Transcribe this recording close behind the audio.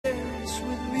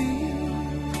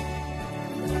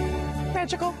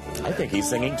magical? I think he's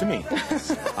singing to me.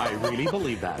 I really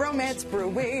believe that. Romance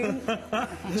brewing.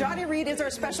 Johnny Reid is our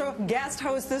special guest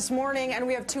host this morning, and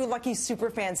we have two lucky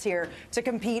superfans here to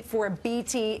compete for a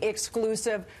BT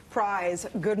exclusive prize.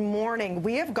 Good morning.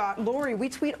 We have got Lori. We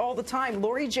tweet all the time.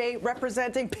 Lori J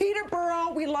representing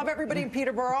Peterborough. We love everybody in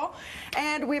Peterborough.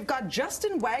 And we've got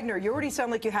Justin Wagner. You already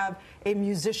sound like you have a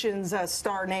musician's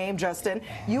star name, Justin.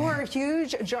 You are a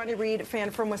huge Johnny Reid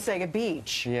fan from Wasaga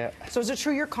Beach. Yeah. So is it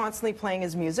true you're constantly playing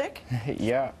his music?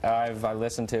 Yeah, I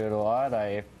listen to it a lot.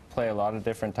 I play a lot of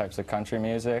different types of country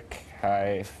music.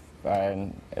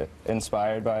 I'm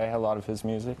inspired by a lot of his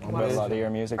music, a lot of your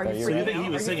music that you So you write. think he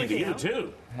was singing to you,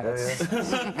 too?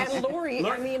 And Lori,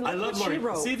 I mean, I love Lori. she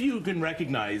wrote. See if you can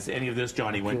recognize any of this,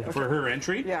 Johnny, for her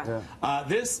entry. Yeah.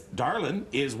 This, darling,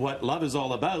 is what love is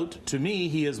all about. To me,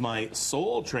 he is my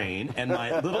soul train and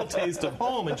my little taste of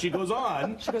home. And she goes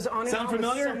on. She goes on and Sound on with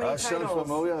familiar? so many Sounds titles.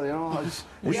 familiar, you know.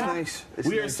 It's nice.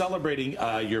 We are celebrating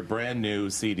your brand new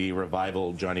CD,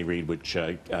 Revival Johnny Reid, which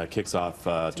kicks off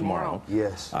tomorrow.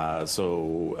 Yes.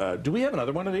 So, do we have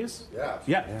another one of these?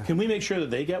 Yeah. Can we make sure that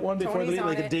they get one before Tony's they, on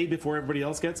like a it. day before everybody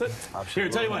else gets it? Here,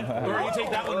 tell you what. Laura, you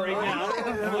take that one right now.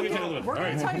 And we'll get the other one. We're All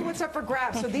going to right. tell you what's up for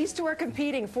grabs. So these two are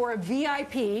competing for a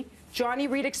VIP Johnny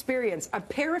Reid experience, a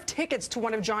pair of tickets to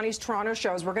one of Johnny's Toronto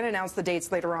shows. We're going to announce the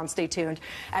dates later on. Stay tuned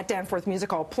at Danforth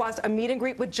Music Hall. Plus a meet and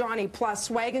greet with Johnny, plus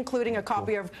swag, including a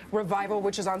copy of Revival,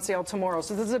 which is on sale tomorrow.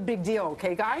 So this is a big deal,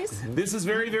 okay, guys? This is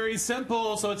very, very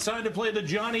simple. So it's time to play the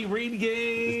Johnny Reid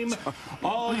game.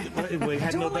 We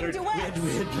had no better. Dueling Duets.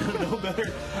 We had no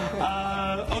better.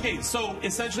 Okay, so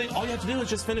essentially, all you have to do is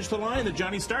just finish the line that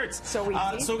Johnny starts. So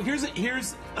easy. So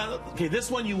here's okay. This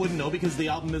one you wouldn't know because the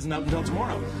album isn't out until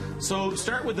tomorrow. So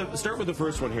start with the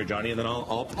first one here, Johnny, and then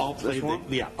I'll play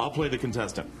I'll play the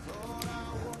contestant.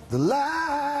 The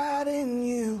light in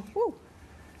you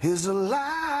is a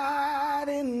light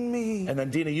in me. And then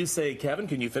Dina, you say, Kevin,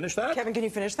 can you finish that? Kevin, can you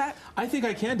finish that? I think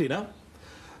I can, Dina.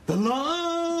 The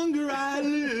longer I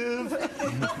live,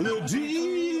 the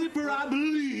deeper I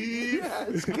believe.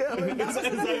 Yes, Kevin. That was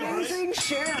an amazing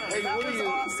share. That what was are you-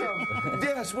 awesome.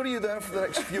 Yes, what are you doing for the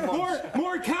next few months?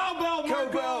 More cowbell,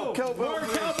 Cowbell, cowbell, more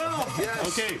please. cowbell. Yes.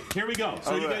 Okay, here we go.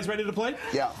 So All you right. guys ready to play?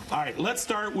 Yeah. All right, let's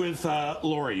start with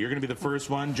Lori. You're going to be the first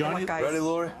one. Johnny, Guys. Ready,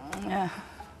 Lori? Yeah.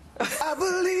 I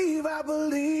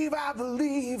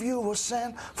believe you were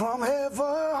sent from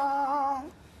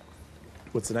heaven.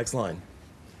 what's the next line?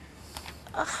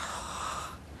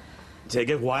 Take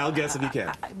a wild guess if you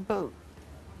can.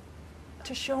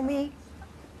 To show me.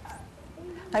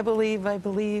 I believe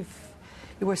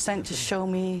you were sent to show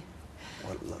me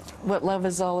what love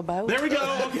is all about. There we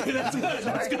go. Okay, that's good.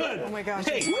 That's good. Oh my gosh.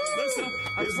 Hey, listen.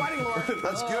 I'm sweating, Laura.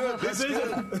 That's good.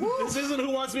 This isn't Who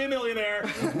Wants to Be a Millionaire.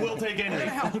 We'll take anything.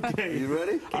 Okay. You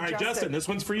ready? All right, Justin, this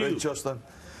one's for you. Ready, Justin?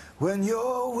 When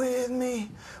you're with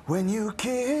me, when you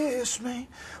kiss me,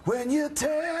 when you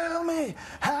tell me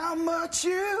how much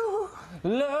you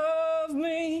Love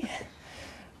me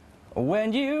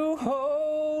when you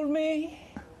hold me.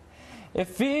 It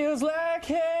feels like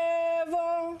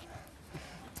heaven.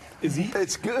 Is he?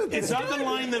 It's good. It's not the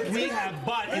line that we have,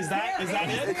 but is that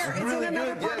it? It's really in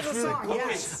another good. part Yes, of the really song. good.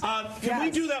 Yes. Can we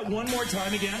do that one more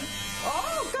time again?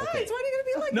 Oh, guys, why are you going to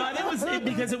be like No, that? that was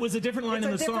because it was a different line It's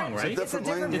in a the song, different- right? it's a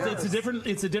different It's a verse.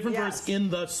 It's a different Yes. verse in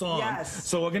the song. Yes.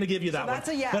 So we're going to give you that one. that's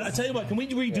a yes. But I tell you what, can we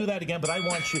redo that again? But I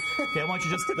want you. Okay, I want you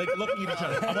just like look at each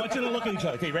other. I want you to look at each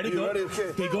other. Okay, ready? You Go. ready? Okay.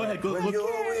 Okay, go ahead. Go. When Look.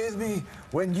 you're with me,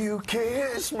 when you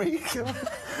kiss me,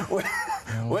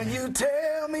 when you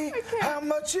tell me how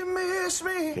much you miss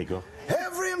me, Okay, go.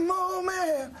 every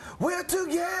moment we're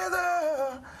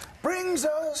together brings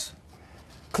us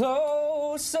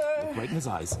Closer. Right in his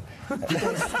eyes.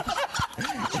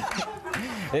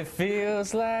 It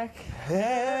feels like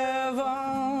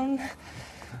heaven.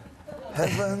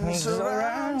 heaven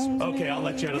surrounds. Okay, I'll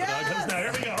let you out of the doghouse now.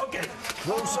 Here we go. Okay.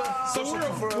 Closer. So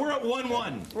we're at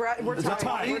 1-1. We're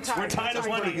tied. We're tied at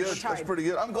one Pretty each. good. That's pretty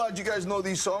good. I'm glad you guys know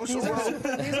these songs so well.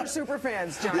 These are super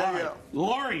fans, John. Yeah.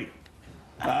 Lori,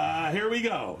 here we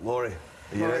go. Lori,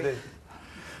 are you ready?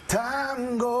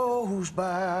 Time goes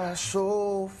by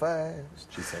so fast,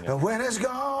 and when it's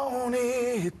gone,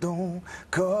 it don't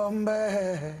come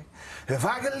back. If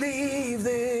I could leave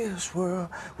this world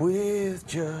with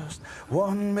just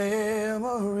one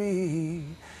memory,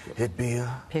 it'd be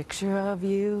a Picture of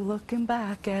you looking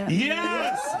back at me.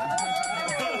 Yes.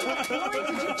 Lori,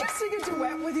 did you just sing a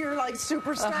duet with your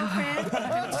superstar fan?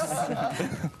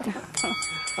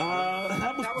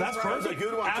 That's perfect.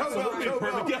 good one. Absolutely Cowbell,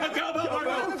 perfect. Yeah, cowbell.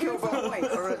 What a beautiful voice.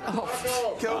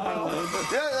 Cowbell.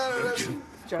 Yeah,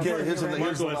 Justin, Yeah, here's the you ready?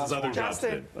 here's the Marco has his last other one. jobs.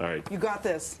 Justin, All right. you got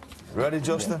this. Ready,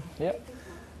 Justin? Yep.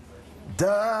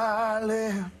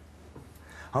 Darling,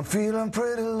 I'm feeling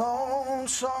pretty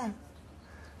lonesome.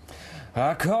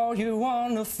 I call you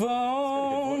on the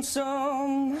phone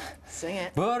some, Sing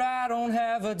it. but I don't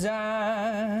have a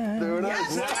dime. There it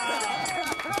is.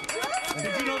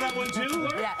 Did you know that one too?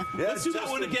 Yeah. Let's do that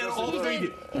one again. All three.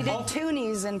 He did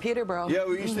Toonies in Peterborough. Yeah,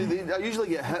 I usually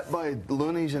get hit by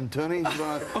loonies and toonies.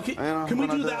 Okay, can we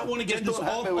do that one again? Just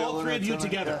all three of you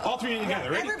together. All three of you together.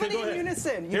 Ready? Everybody Okay, go in ahead.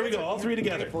 unison. Here we go. All three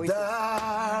together.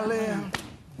 Darling,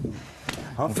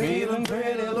 I'm feeling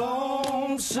pretty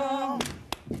lonesome.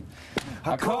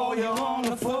 I call you on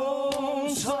the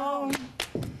phone some,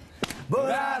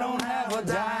 but I don't have a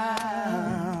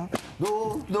dime.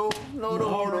 No.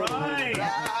 All right.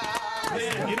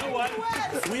 Man, you know what?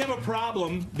 We have a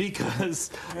problem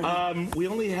because we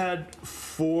only had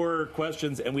 4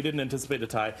 questions and we didn't anticipate a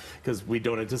tie because we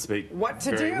don't anticipate What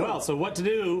to very do? well. So what to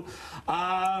do?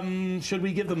 Should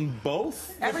we give them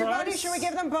both? the Everybody, prize? should we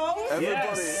give them both?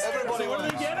 Yes. Everybody So what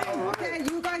are they getting? Okay,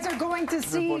 you guys are going to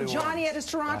see Everybody Johnny wants. at his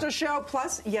Toronto show,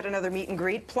 plus yet another meet and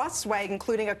greet, plus swag,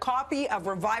 including a copy of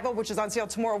Revival, which is on sale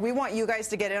tomorrow. We want you guys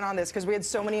to get in on this because we had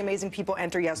so many amazing people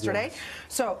enter yesterday.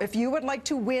 So if you would like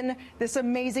to win this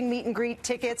amazing meet and greet,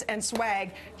 tickets and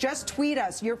swag, just tweet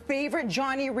us your favorite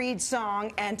Johnny Reid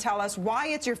song and tell us why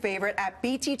it's your favorite at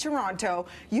BT Toronto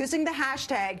using the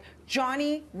hashtag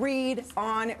Johnny Reid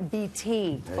on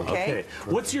BT. Okay?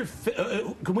 What's your?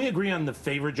 Can we agree on the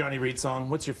favorite Johnny Reid song?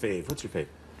 What's your fave? What's your fave?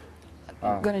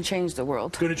 Going to change the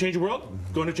world. Going to change the world?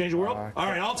 Going to change the world? All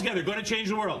right, all together. Going to change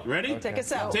the world. You ready? Take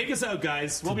us out. Take us out,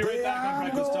 guys. We'll be right back on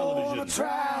Breakfast I'm gonna Television.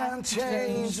 try and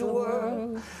change the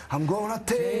world. I'm gonna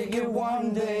take it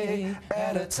one day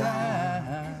at a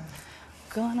time.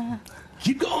 Gonna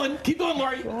Keep going,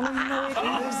 Laurie.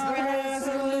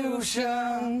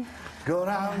 Resolution.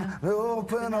 Gonna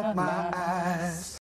open up my eyes.